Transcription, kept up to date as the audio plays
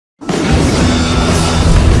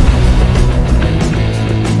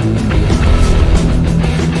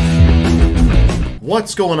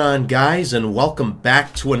What's going on, guys, and welcome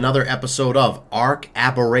back to another episode of Ark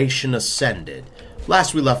Aberration Ascended.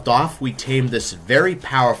 Last we left off, we tamed this very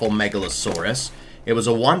powerful Megalosaurus. It was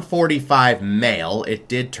a 145 male. It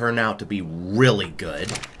did turn out to be really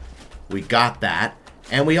good. We got that.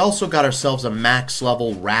 And we also got ourselves a max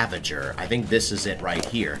level Ravager. I think this is it right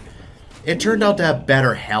here. It turned out to have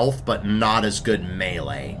better health, but not as good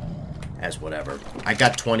melee as whatever. I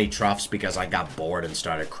got 20 truffs because I got bored and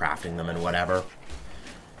started crafting them and whatever.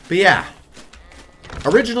 But yeah,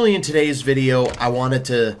 originally in today's video, I wanted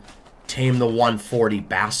to tame the 140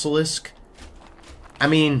 Basilisk. I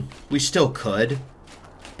mean, we still could,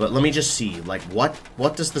 but let me just see, like, what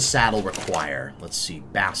does the saddle require? Let's see,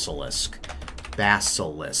 Basilisk.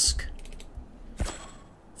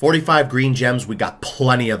 45 green gems, we got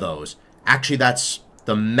plenty of those. Actually,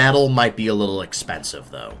 the metal might be a little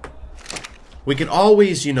expensive, though. We could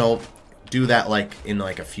always, you know, do that like in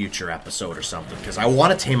like a future episode or something, because I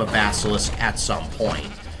want to tame a Basilisk at some point.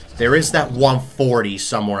 There is that 140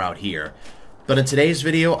 somewhere out here. But in today's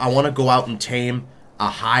video, I want to go out and tame a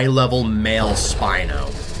high-level Male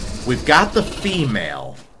Spino. We've got the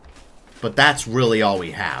female, but that's really all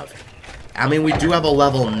we have. I mean, we do have a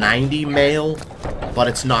level 90 male, but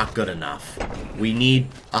it's not good enough. We need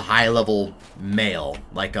a high-level male,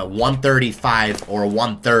 like a 135 or a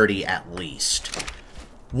 130 at least.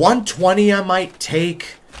 120 I might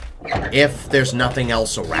take if there's nothing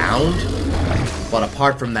else around, but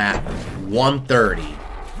apart from that, 130,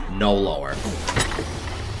 no lower.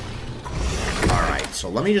 Alright, so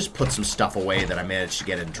let me just put some stuff away that I managed to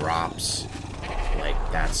get in drops. Like,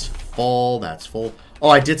 that's full, that's full. Oh,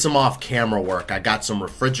 I did some off-camera work. I got some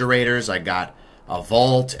refrigerators, I got a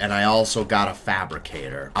vault, and I also got a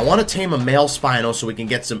fabricator. I want to tame a Male Spino so we can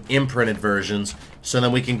get some imprinted versions, so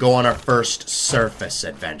then we can go on our first surface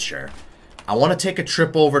adventure. I want to take a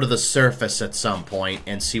trip over to the surface at some point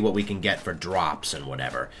and see what we can get for drops and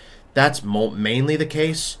whatever. That's mainly the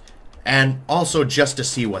case, and also just to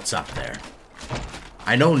see what's up there.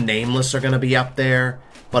 I know Nameless are going to be up there,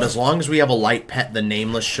 but as long as we have a light pet, the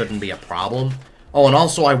Nameless shouldn't be a problem. Oh, and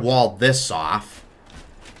also I walled this off.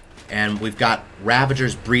 And we've got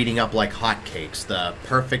Ravagers breeding up like hotcakes. The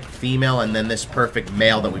perfect female and then this perfect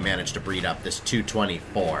male that we managed to breed up, this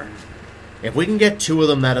 224. If we can get two of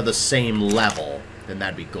them that are the same level, then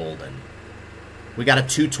that'd be golden. We got a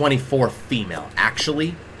 224 female.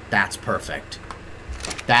 Actually, that's perfect.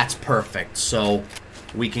 That's perfect. So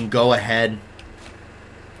we can go ahead,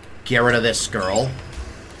 get rid of this girl,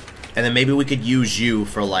 and then maybe we could use you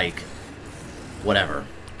for, like, whatever.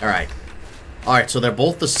 Alright. Alright, so they're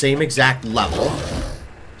both the same exact level.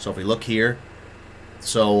 So if we look here,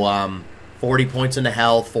 so 40 points into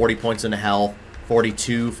health, 40 points into health,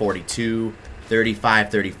 42, 42,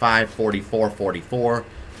 35, 35, 44, 44,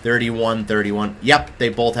 31, 31. Yep, they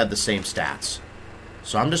both have the same stats.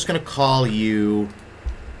 So I'm just going to call you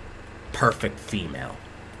Perfect Female.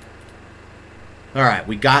 Alright,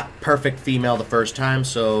 we got Perfect Female the first time,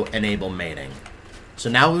 so enable mating. So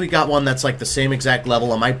now we got one that's like the same exact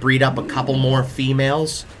level. I might breed up a couple more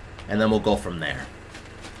females, and then we'll go from there.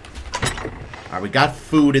 Alright, we got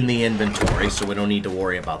food in the inventory, so we don't need to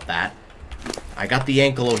worry about that. I got the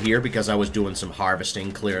Ankylo here because I was doing some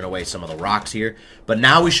harvesting, clearing away some of the rocks here. But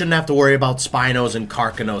now we shouldn't have to worry about Spinos and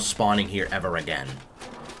Carcanos spawning here ever again.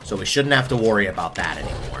 So we shouldn't have to worry about that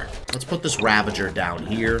anymore. Let's put this Ravager down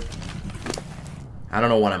here. I don't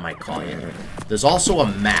know what I might call you. There's also a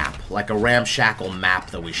map, like a ramshackle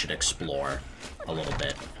map that we should explore a little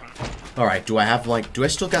bit. Alright, do I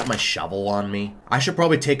still got my shovel on me? I should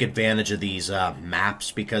probably take advantage of these maps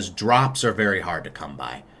because drops are very hard to come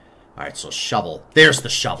by. Alright, so shovel. There's the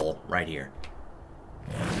shovel, right here.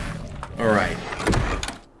 Alright.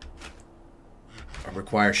 I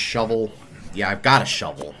require shovel. Yeah, I've got a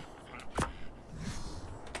shovel.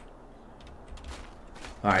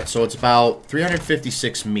 Alright, so it's about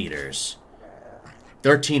 356 meters.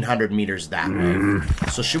 1,300 meters that way.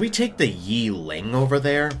 So should we take the Yi Ling over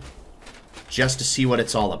there? Just to see what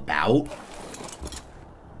it's all about?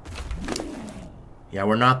 Yeah,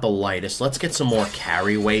 we're not the lightest. Let's get some more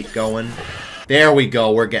carry weight going. There we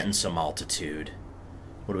go, we're getting some altitude.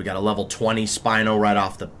 What do we got? A level 20 Spino right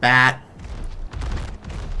off the bat.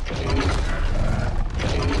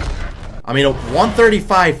 I mean, a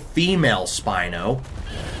 135 female Spino.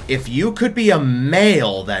 If you could be a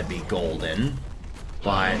male, that'd be golden.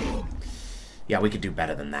 But, yeah, we could do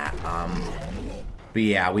better than that. But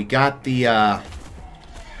yeah, we got the, yeah,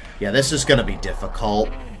 this is gonna be difficult.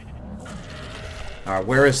 Alright,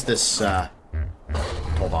 where is this,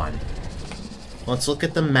 hold on. Let's look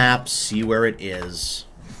at the map, see where it is.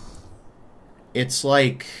 It's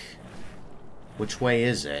like... Which way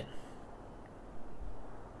is it?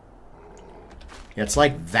 Yeah, it's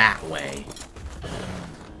like that way.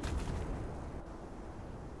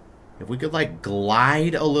 If we could, like,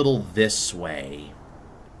 glide a little this way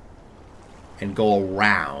and go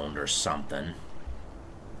around or something,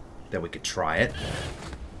 then we could try it.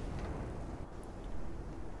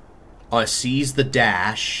 Oh, it sees the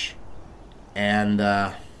dash, and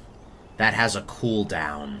that has a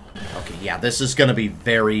cooldown. Okay, yeah, this is going to be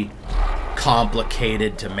very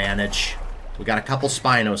complicated to manage. We got a couple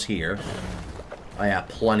Spinos here. Oh yeah,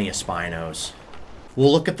 plenty of Spinos.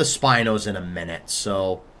 We'll look at the Spinos in a minute,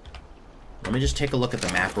 so let me just take a look at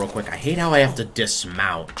the map real quick. I hate how I have to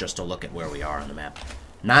dismount just to look at where we are on the map.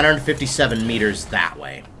 957 meters that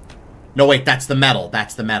way. No, wait, that's the metal.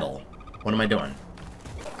 That's the metal. What am I doing?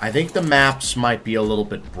 I think the maps might be a little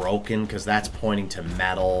bit broken because that's pointing to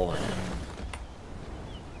metal. And...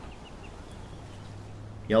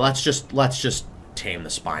 yeah, let's just tame the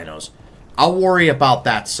Spinos. I'll worry about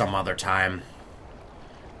that some other time.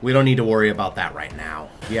 We don't need to worry about that right now.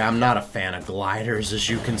 Yeah, I'm not a fan of gliders, as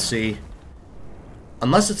you can see.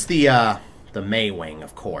 Unless it's the May Wing,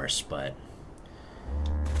 of course, but...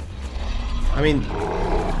 I mean...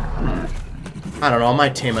 I don't know, I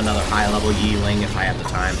might tame another high-level Yeeling if I have the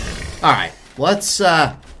time. Alright, let's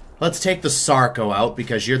take the Sarco out,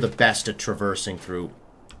 because you're the best at traversing through...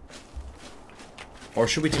 Or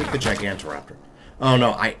should we take the Gigantoraptor? Oh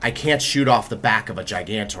no, I can't shoot off the back of a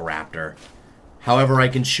Gigantoraptor. However, I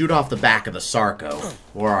can shoot off the back of the Sarco.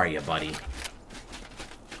 Where are you, buddy?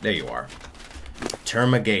 There you are.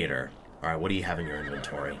 Termigator. Alright, what do you have in your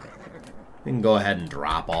inventory? We can go ahead and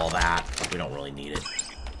drop all that. We don't really need it.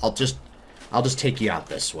 I'll just take you out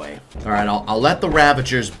this way. Alright, I'll let the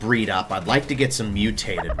Ravagers breed up. I'd like to get some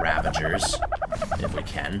mutated Ravagers, if we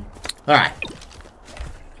can. Alright.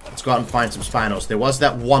 Let's go out and find some Spinos. There was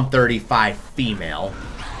that 135 female.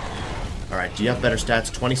 Alright, do you have better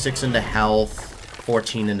stats? 26 into health,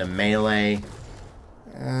 14 into melee.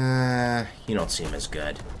 You don't seem as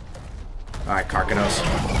good. Alright, Carcanos.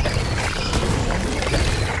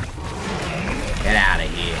 Get out of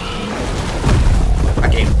here.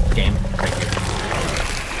 Game. Thank you.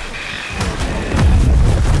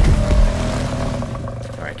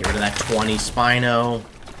 Alright, get rid of that 20 Spino.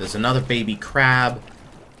 There's another baby crab.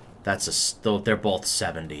 They're both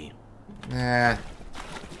 70. I've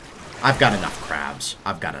got enough crabs.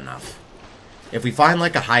 I've got enough. If we find,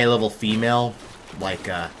 like, a high-level female, like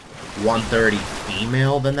a 130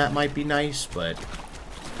 female, then that might be nice, but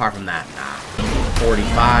apart from that, nah.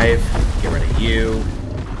 45. Get rid of you.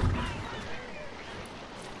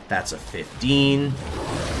 That's a 15.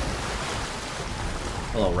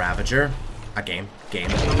 Hello, Ravager. Game.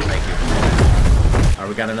 Thank you. Alright,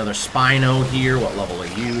 we got another Spino here. What level are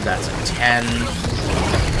you? That's a 10.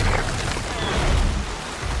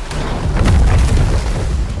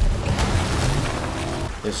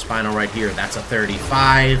 This Spino right here, that's a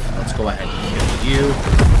 35. Let's go ahead and kill you.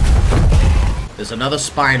 There's another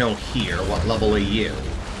Spino here. What level are you?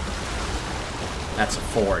 That's a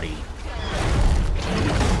 40.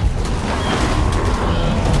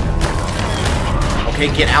 Okay,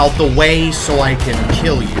 get out the way so I can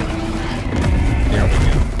kill you. There we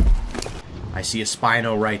go. I see a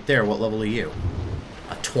Spino right there. What level are you?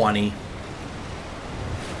 A 20.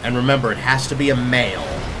 And remember, it has to be a male.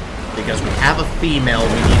 Because we have a female,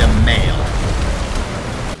 we need a male.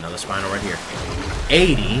 Another Spino right here.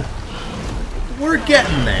 80. We're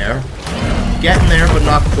getting there. Getting there, but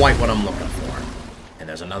not quite what I'm looking for. And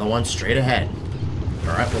there's another one straight ahead.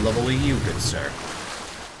 Alright, what level are you, good sir?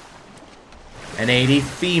 An 80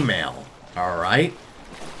 female. Alright.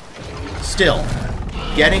 Still.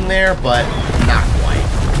 Getting there, but not quite.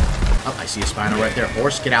 Oh, I see a Spino right there.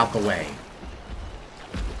 Horse, get out the way.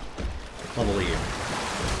 What level are you?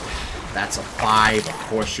 That's a 5. Of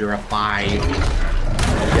course you're a 5. Get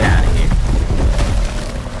out of here.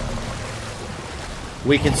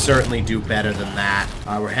 We can certainly do better than that.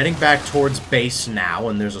 We're heading back towards base now,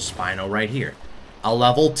 and there's a Spino right here. A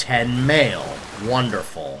level 10 male.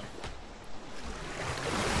 Wonderful.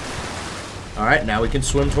 Alright, now we can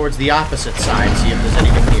swim towards the opposite side, see if there's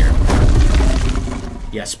anything here.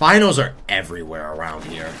 Yeah, Spinos are everywhere around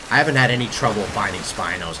here. I haven't had any trouble finding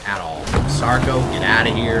Spinos at all. Sarco, get out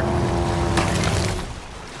of here.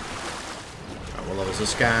 Alright, what level is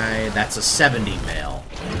this guy? That's a 70 male.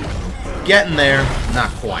 Getting there,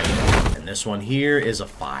 not quite. And this one here is a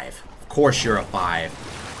 5. Of course you're a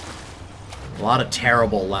 5. A lot of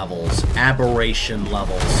terrible levels. Aberration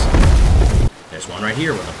levels. There's one right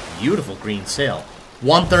here with a beautiful green sail.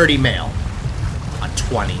 130 male. A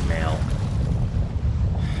 20 male.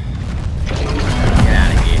 Get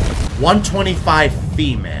out of here. 125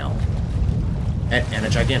 female. And a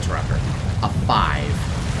Gigantoraptor. A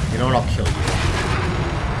 5. You know what? I'll kill you.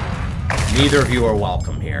 Neither of you are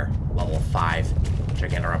welcome here. Level 5.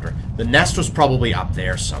 Gigantoraptor. The nest was probably up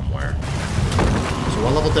there somewhere. So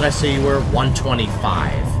what level did I say you were?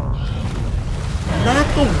 125. Not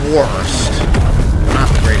the worst. Not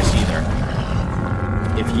the greatest either.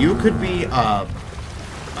 If you could be a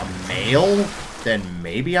male, then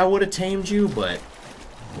maybe I would have tamed you, but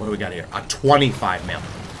what do we got here? A 25 male.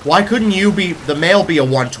 Why couldn't you be, the male be a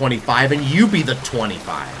 125 and you be the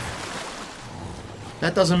 25?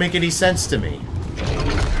 That doesn't make any sense to me.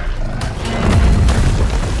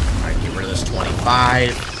 Alright, get rid of this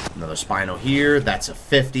 25. Another Spino here. That's a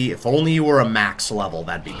 50. If only you were a max level,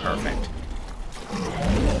 that'd be perfect.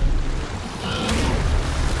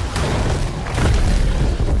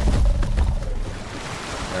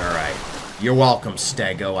 Alright. You're welcome,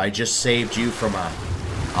 Stego. I just saved you from a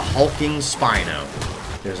hulking Spino.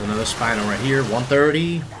 There's another Spino right here.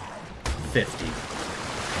 130. 50.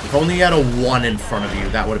 If only you had a 1 in front of you,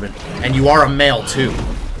 that would have been... And you are a male, too.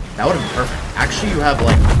 That would have been perfect. Actually, you have,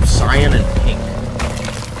 like, cyan and pink.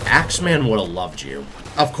 Axeman would have loved you.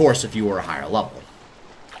 Of course, if you were a higher level.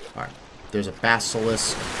 Alright. There's a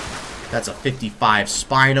Basilisk. That's a 55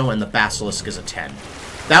 Spino, and the Basilisk is a 10.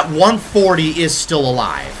 That 140 is still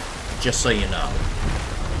alive. Just so you know.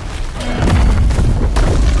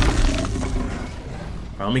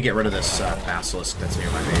 Let me get rid of this Basilisk that's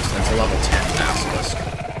near my base. That's a level 10 Basilisk.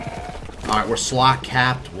 Alright, we're slot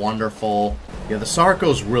capped. Wonderful. Yeah, the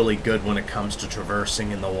Sarco's really good when it comes to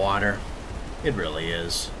traversing in the water. It really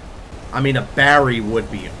is. I mean, a Barry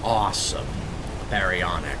would be awesome.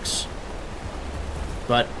 Baryonyx.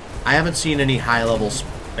 But I haven't seen any high-level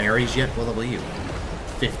Barrys yet. What level are you?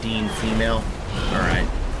 15 female. Alright.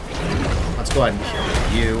 Let's go ahead and kill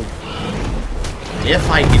you. If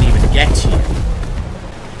I can even get to you.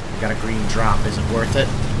 Got a green drop. Is it worth it?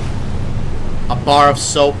 A bar of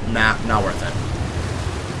soap? Nah, not worth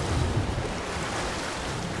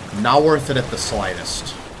it. Not worth it at the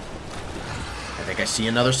slightest. I think I see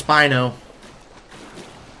another Spino.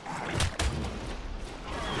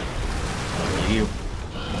 What are you?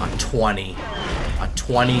 A 20. A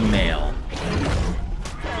 20 male.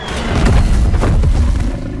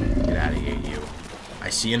 Get out of here, you.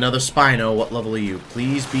 I see another Spino. What level are you?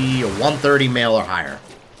 Please be a 130 male or higher.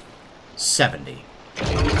 70.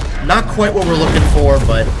 Not quite what we're looking for,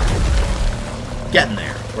 but getting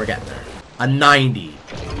there. We're getting there. A 90.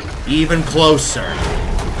 Even closer.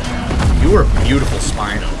 You were a beautiful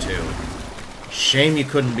Spino, too. Shame you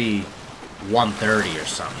couldn't be 130 or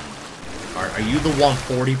something. Are you the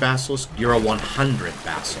 140 Basilisk? You're a 100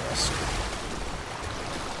 Basilisk.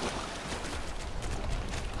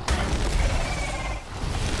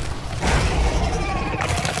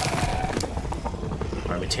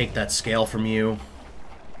 Take that scale from you.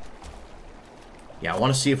 Yeah, I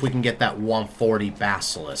want to see if we can get that 140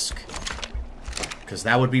 Basilisk. Because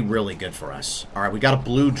that would be really good for us. Alright, we got a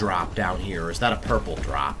blue drop down here. Is that a purple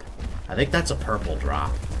drop? I think that's a purple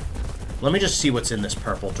drop. Let me just see what's in this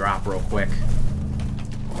purple drop real quick.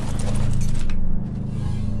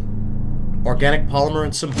 Organic polymer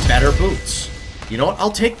and some better boots. You know what?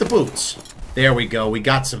 I'll take the boots. There we go. We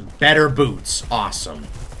got some better boots. Awesome.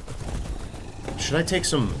 Should I take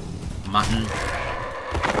some mutton?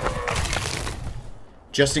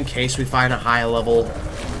 Just in case we find a high level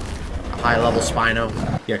Spino.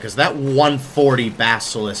 Yeah, because that 140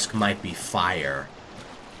 Basilisk might be fire.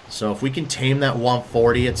 So if we can tame that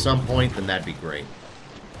 140 at some point, then that'd be great.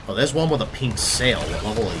 Oh, there's one with a pink sail. What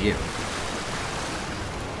level are you?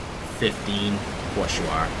 15. Of course you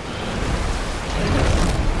are.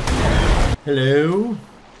 Hello?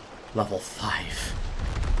 Level 5.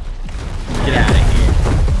 Get out of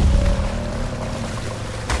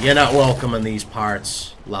here. You're not welcome in these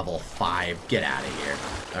parts. Level 5. Get out of here.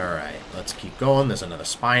 Alright, let's keep going. There's another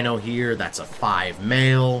Spino here. That's a 5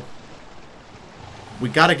 male. We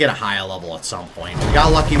gotta get a higher level at some point. We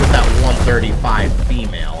got lucky with that 135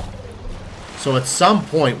 female. So at some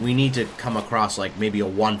point, we need to come across, like, maybe a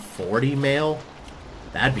 140 male.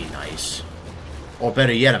 That'd be nice. Or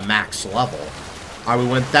better yet, a max level. Alright,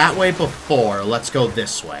 we went that way before. Let's go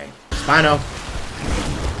this way. Spino.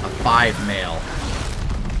 A 5 male.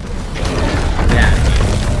 Get out of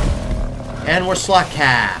here. And we're slot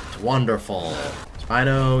capped. Wonderful.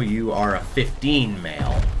 Spino, you are a 15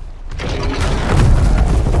 male.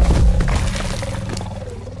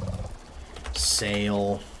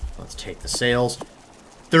 Sail. Let's take the sails.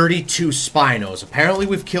 32 Spinos. Apparently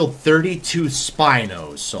we've killed 32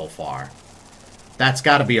 Spinos so far. That's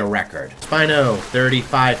got to be a record. Spino,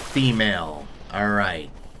 35 female. Alright.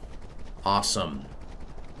 Awesome.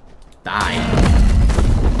 Die.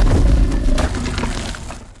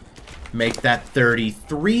 Make that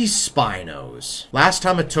 33 Spinos. Last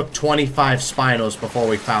time it took 25 Spinos before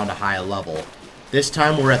we found a high level. This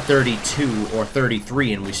time we're at 32 or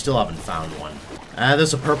 33 and we still haven't found one.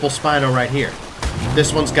 There's a purple Spino right here.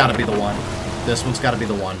 This one's gotta be the one. This one's gotta be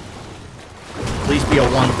the one. Please be a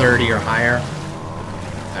 130 or higher.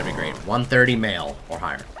 That'd be great. 130 male or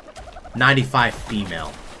higher. 95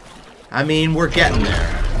 female. I mean, we're getting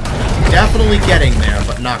there. Definitely getting there,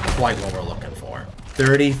 but not quite what we're looking for.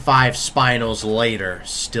 35 Spinos later,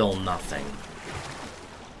 still nothing.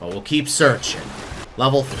 But we'll keep searching.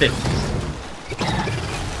 Level 50.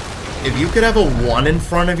 If you could have a 1 in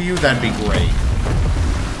front of you, that'd be great.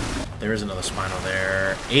 There is another Spino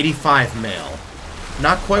there. 85 male.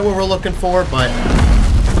 Not quite what we're looking for, but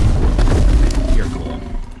you're cool.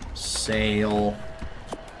 Sail.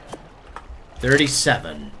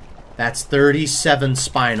 37. That's 37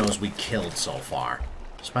 Spinos we killed so far.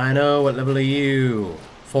 Spino, what level are you?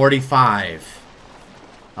 45.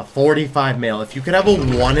 A 45 male. If you could have a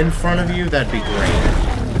 1 in front of you, that'd be great.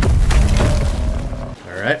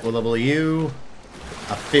 Alright, what level are you?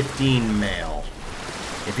 A 15 male.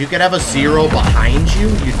 If you could have a 0 behind you,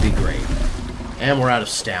 you'd be great. And we're out of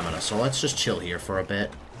stamina, so let's just chill here for a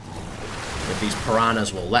bit. If these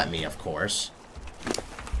piranhas will let me, of course.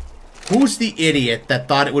 Who's the idiot that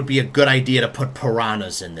thought it would be a good idea to put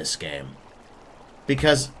piranhas in this game?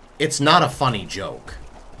 Because it's not a funny joke,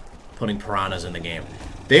 putting piranhas in the game.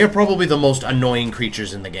 They are probably the most annoying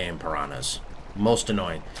creatures in the game, piranhas. Most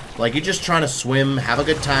annoying. Like, you're just trying to swim, have a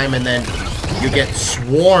good time, and then you get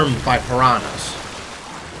swarmed by piranhas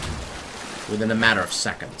within a matter of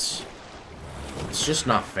seconds. It's just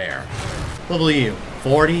not fair. What level are you?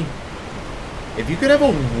 40? If you could have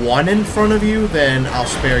a 1 in front of you, then I'll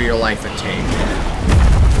spare your life and tame you.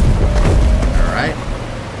 Alright.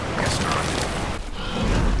 Guess not.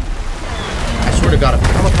 I swear to God, if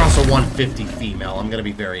I come across a 150 female, I'm gonna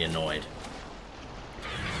be very annoyed.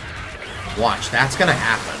 Watch, that's gonna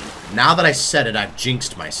happen. Now that I said it, I've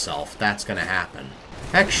jinxed myself. That's gonna happen.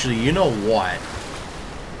 Actually, you know what?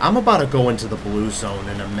 I'm about to go into the blue zone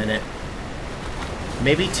in a minute.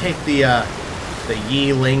 Maybe take the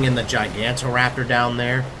Yeeling and the Gigantoraptor down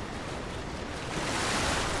there.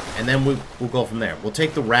 And then we'll go from there. We'll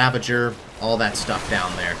take the Ravager, all that stuff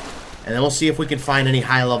down there. And then we'll see if we can find any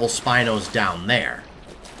high-level Spinos down there.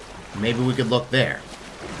 Maybe we could look there.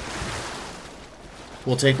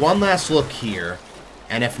 We'll take one last look here.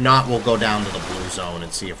 And if not, we'll go down to the blue zone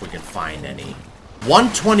and see if we can find any.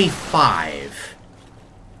 125.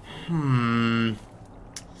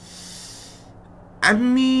 I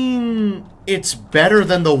mean, it's better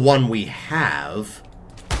than the one we have.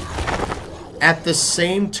 At the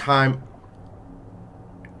same time,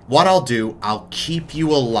 what I'll do, I'll keep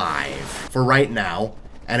you alive for right now.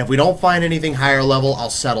 And if we don't find anything higher level, I'll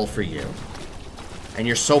settle for you. And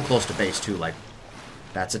you're so close to base, too. Like,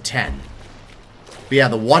 that's a 10. But yeah,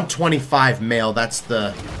 the 125 male, that's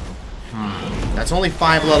the... That's only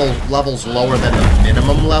 5 levels lower than the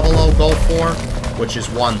minimum level I'll go for, which is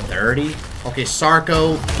 130. Okay,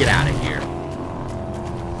 Sarko, get out of here.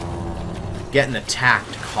 Getting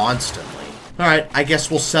attacked constantly. Alright, I guess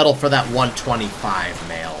we'll settle for that 125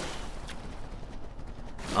 male.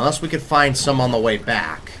 Unless we could find some on the way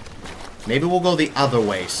back. Maybe we'll go the other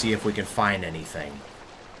way, see if we can find anything.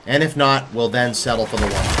 And if not, we'll then settle for the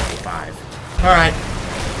 125. Alright.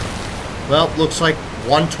 Well, looks like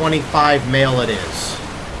 125 male it is.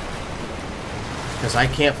 Because I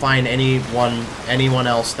can't find anyone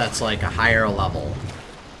else that's like a higher level.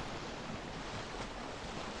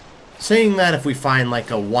 Saying that, if we find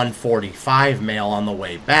like a 145 male on the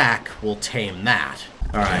way back, we'll tame that.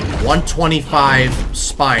 Alright, 125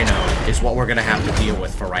 Spino is what we're going to have to deal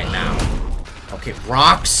with for right now. Okay,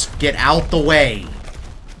 rocks, get out the way.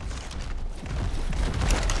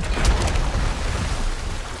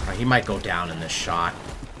 Alright, he might go down in this shot.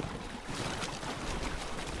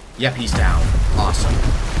 Yep, he's down. Awesome.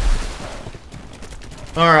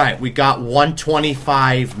 Alright, we got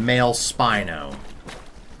 125 male Spino.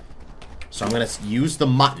 So I'm going to use the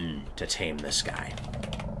mutton to tame this guy.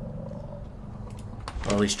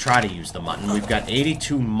 Or at least try to use the mutton. We've got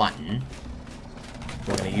 82 mutton.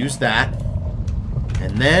 We're going to use that.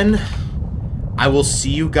 And then I will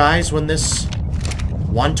see you guys when this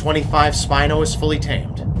 125 Spino is fully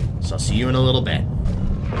tamed. So I'll see you in a little bit.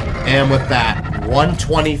 And with that,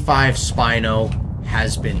 125 Spino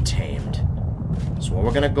has been tamed. So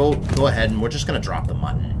we're going to go ahead and we're just going to drop the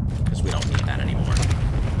mutton. Because we don't need that anymore.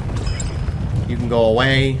 You can go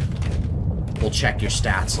away. We'll check your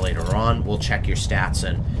stats later on. We'll check your stats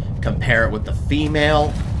and compare it with the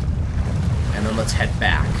female, and then let's head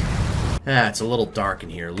back. Ah, it's a little dark in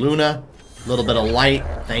here. Luna, a little bit of light.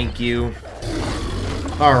 Thank you.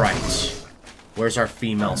 Alright. Where's our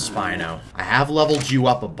female Spino? I have leveled you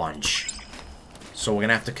up a bunch. So we're going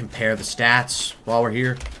to have to compare the stats while we're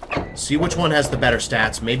here. See which one has the better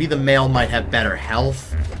stats. Maybe the male might have better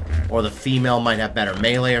health. Or the female might have better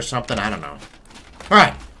melee or something. I don't know.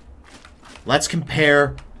 Alright. Let's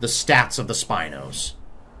compare the stats of the Spinos.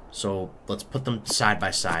 So let's put them side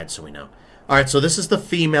by side so we know. Alright, so this is the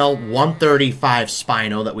female 135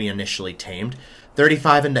 Spino that we initially tamed.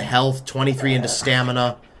 35 into health, 23 into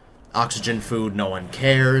stamina. Oxygen food, no one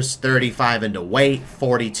cares. 35 into weight,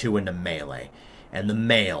 42 into melee. And the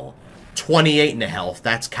male, 28 into health,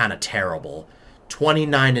 that's kind of terrible.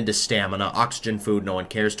 29 into stamina, oxygen food, no one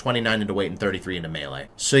cares. 29 into weight and 33 into melee.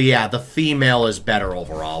 So yeah, the female is better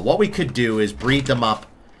overall. What we could do is breed them up,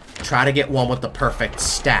 try to get one with the perfect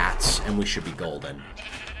stats, and we should be golden.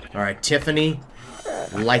 Alright, Tiffany,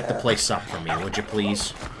 light the place up for me, would you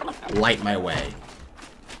please? Light my way.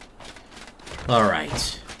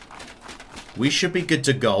 Alright. We should be good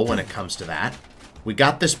to go when it comes to that. We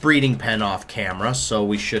got this breeding pen off camera, so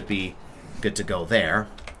we should be good to go there.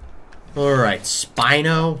 Alright,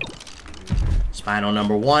 Spino. Spino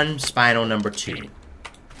number 1, Spino number 2.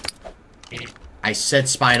 I said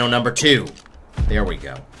Spino number 2. There we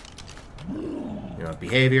go. You know,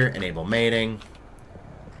 behavior, enable mating.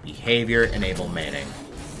 Behavior, enable mating.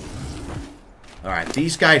 Alright,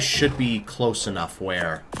 these guys should be close enough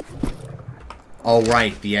where... Oh,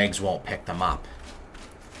 right, the eggs won't pick them up.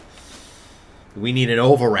 We need an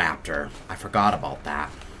Oviraptor. I forgot about that.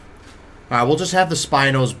 Alright, we'll just have the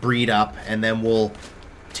Spinos breed up, and then we'll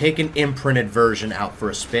take an imprinted version out for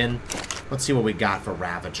a spin. Let's see what we got for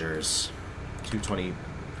Ravagers.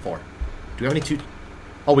 224. Do we have any two...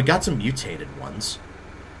 Oh, we got some mutated ones.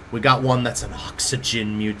 We got one that's an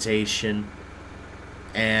oxygen mutation.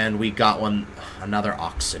 And we got one... Another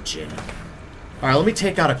oxygen. Alright, let me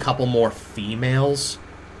take out a couple more females,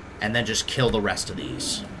 and then just kill the rest of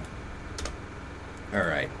these.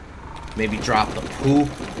 Alright. Maybe drop the poop.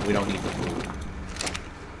 We don't need the poop.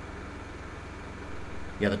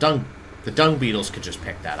 Yeah, the dung beetles could just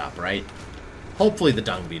pick that up, right? Hopefully the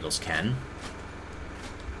dung beetles can.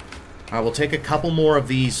 Alright, we'll take a couple more of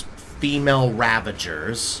these female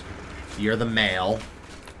Ravagers. You're the male.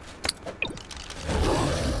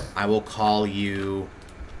 I will call you...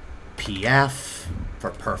 PF for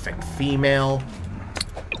perfect female.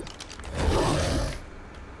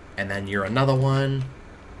 And then you're another one.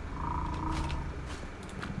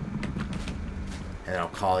 And I'll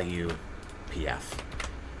call you PF.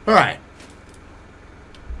 Alright.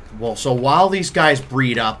 Well, so while these guys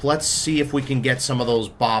breed up, let's see if we can get some of those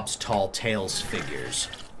Bob's Tall Tales figures.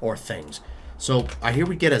 Or things. So, I hear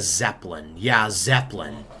we get a Zeppelin. Yeah,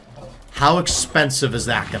 Zeppelin. How expensive is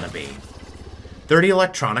that gonna be? 30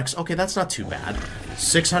 electronics. Okay, that's not too bad.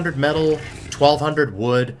 600 metal, 1200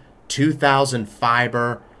 wood, 2000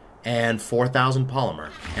 fiber, and 4000 polymer.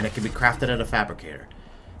 And it can be crafted at a fabricator.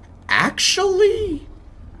 Actually,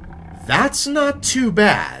 that's not too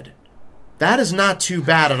bad. That is not too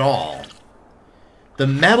bad at all. The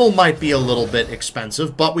metal might be a little bit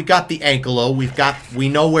expensive, but we got the Ankylo. We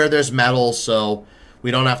know where there's metal, so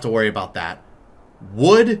we don't have to worry about that.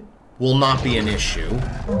 Wood will not be an issue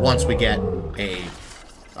once we get a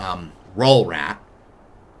roll rat.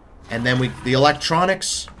 And then the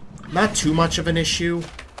electronics, not too much of an issue.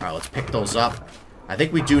 Alright, let's pick those up. I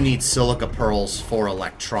think we do need silica pearls for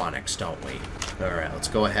electronics, don't we? Alright, let's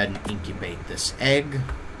go ahead and incubate this egg.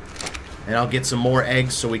 And I'll get some more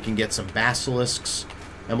eggs so we can get some basilisks.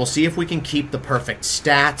 And we'll see if we can keep the perfect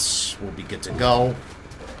stats. We'll be good to go.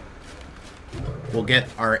 We'll get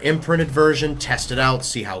our imprinted version, test it out,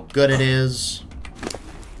 see how good it is.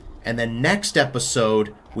 And then next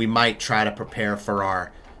episode, we might try to prepare for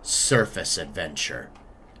our surface adventure.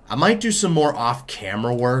 I might do some more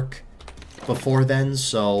off-camera work before then,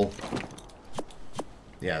 so...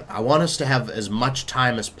 Yeah, I want us to have as much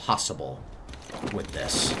time as possible with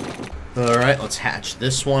this. Alright, let's hatch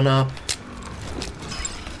this one up.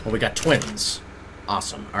 Well, we got twins.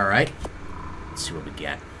 Awesome. Alright. Let's see what we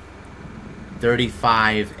get.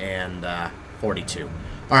 35 and 42.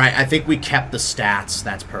 Alright, I think we kept the stats.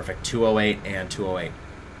 That's perfect. 208 and 208.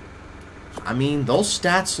 I mean, those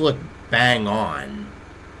stats look bang on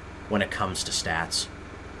when it comes to stats.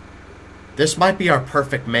 This might be our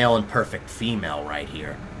perfect male and perfect female right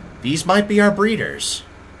here. These might be our breeders.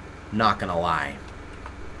 Not gonna lie.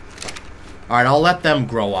 Alright, I'll let them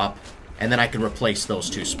grow up, and then I can replace those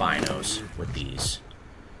two Spinos with these.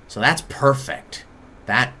 So that's perfect.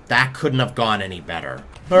 That couldn't have gone any better.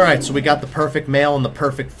 Alright, so we got the perfect male and the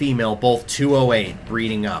perfect female, both 208,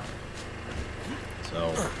 breeding up.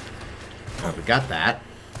 So, we got that.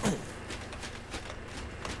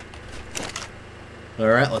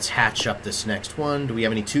 Alright, let's hatch up this next one. Do we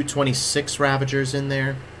have any 226 Ravagers in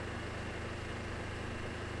there?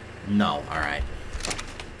 No, alright.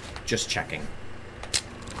 Just checking.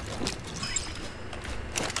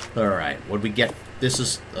 Alright, what'd we get? This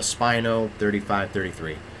is a Spino, 35,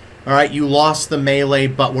 33. Alright, you lost the melee,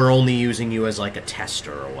 but we're only using you as like a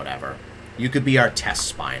tester or whatever. You could be our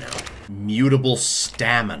test Spino. Mutable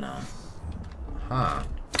stamina. Huh.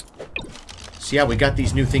 So yeah, we got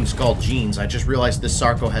these new things called genes. I just realized this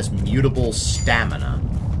Sarco has mutable stamina.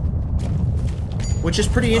 Which is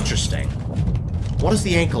pretty interesting. What does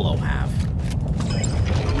the Ankylo have?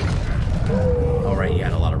 Oh, right, you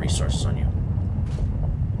had a lot of resources on you.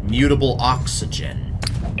 Mutable oxygen.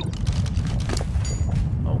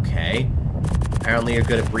 Okay. Apparently you're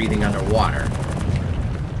good at breathing underwater.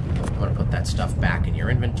 I'm gonna put that stuff back in your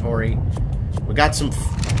inventory. We got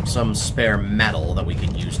some spare metal that we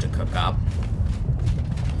can use to cook up.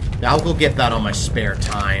 Now I'll go get that on my spare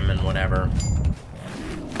time and whatever.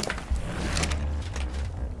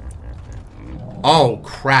 Oh,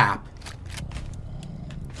 crap.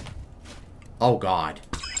 Oh, God.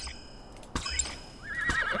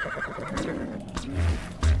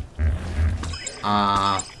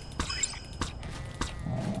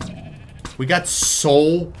 We got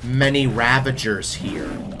so many Ravagers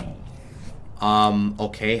here.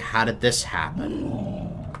 Okay, how did this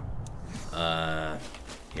happen? Yeah,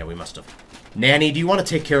 we must have... Nanny, do you want to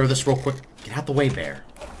take care of this real quick? Get out the way, bear.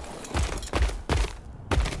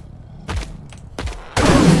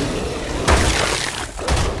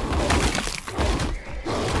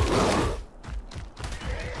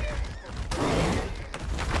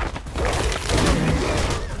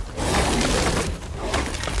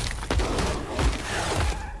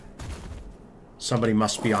 Somebody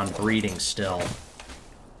must be on breeding still.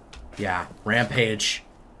 Yeah, Rampage.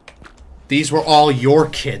 These were all your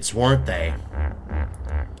kids, weren't they?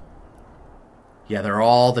 Yeah, they're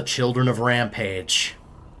all the children of Rampage.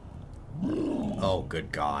 Oh,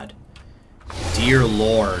 good God. Dear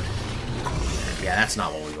Lord. Yeah, that's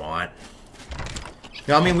not what we want. You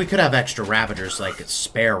know, I mean, we could have extra Ravagers, like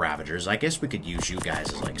spare Ravagers. I guess we could use you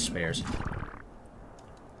guys as, like, spares.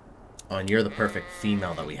 Oh, and you're the perfect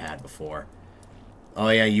female that we had before. Oh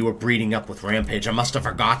yeah, you were breeding up with Rampage. I must have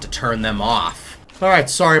forgot to turn them off. Alright,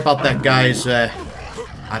 sorry about that, guys.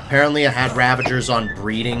 Apparently I had Ravagers on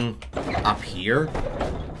breeding up here.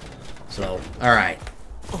 So, alright.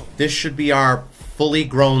 This should be our fully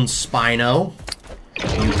grown Spino.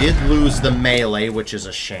 You did lose the melee, which is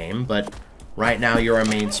a shame, but right now you're our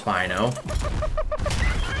main Spino.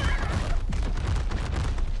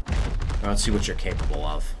 Let's see what you're capable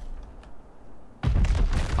of.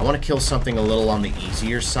 I want to kill something a little on the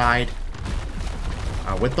easier side.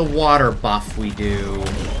 With the water buff, we do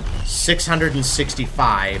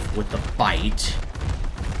 665 with the bite.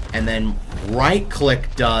 And then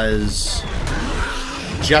right-click does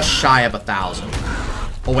just shy of 1,000.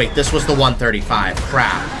 Oh, wait, this was the 135.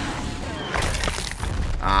 Crap.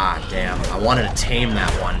 Ah, damn. I wanted to tame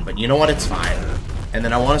that one, but you know what? It's fine. And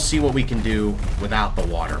then I want to see what we can do without the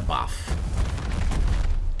water buff.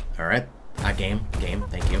 Alright. Game,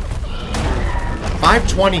 thank you.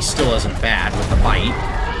 520 still isn't bad with the bite.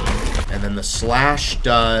 And then the slash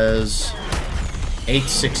does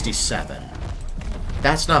 867.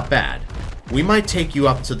 That's not bad. We might take you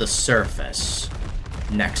up to the surface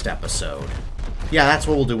next episode. Yeah, that's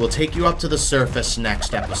what we'll do. We'll take you up to the surface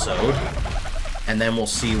next episode. And then we'll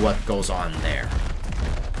see what goes on there.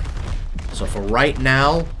 So for right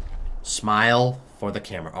now, smile for the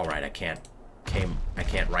camera. Alright, I can't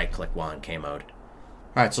right-click while in K mode.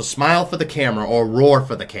 Alright, so smile for the camera, or roar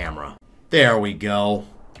for the camera. There we go.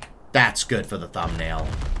 That's good for the thumbnail.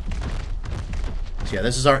 So yeah,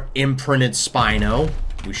 this is our imprinted Spino.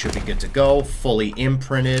 We should be good to go. Fully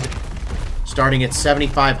imprinted. Starting at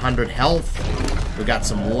 7,500 health. We got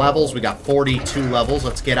some levels. We got 42 levels.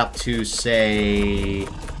 Let's get up to, say,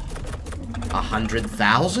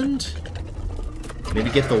 100,000? Maybe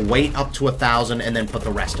get the weight up to 1,000 and then put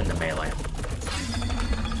the rest into melee.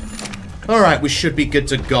 Alright, we should be good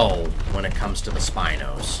to go when it comes to the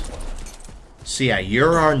Spinos. So yeah,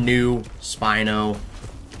 you're our new Spino.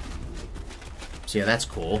 So yeah, that's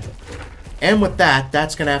cool. And with that,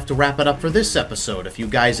 that's going to have to wrap it up for this episode. If you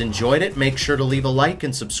guys enjoyed it, make sure to leave a like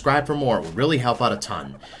and subscribe for more. It would really help out a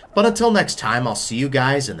ton. But until next time, I'll see you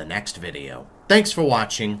guys in the next video. Thanks for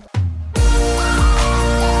watching.